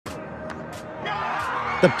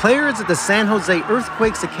The players at the San Jose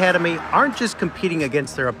Earthquakes Academy aren't just competing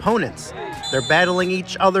against their opponents. They're battling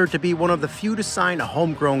each other to be one of the few to sign a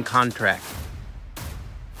homegrown contract.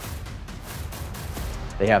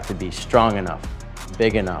 They have to be strong enough,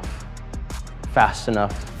 big enough, fast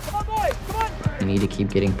enough. Come on, boys, come on! You need to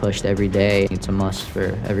keep getting pushed every day. It's a must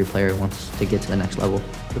for every player who wants to get to the next level.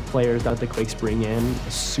 The players that the Quakes bring in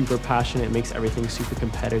are super passionate, makes everything super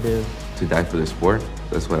competitive. To die for the sport,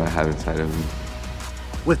 that's what I have inside of me.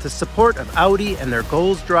 With the support of Audi and their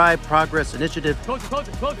Goals Drive Progress Initiative, Close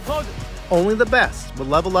it! only the best will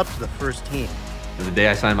level up to the first team. The day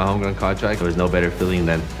I signed my homegrown contract, there was no better feeling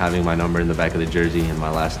than having my number in the back of the jersey and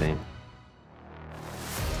my last name.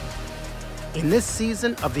 In this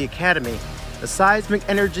season of the Academy, the seismic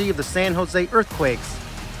energy of the San Jose Earthquakes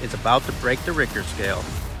is about to break the Richter scale.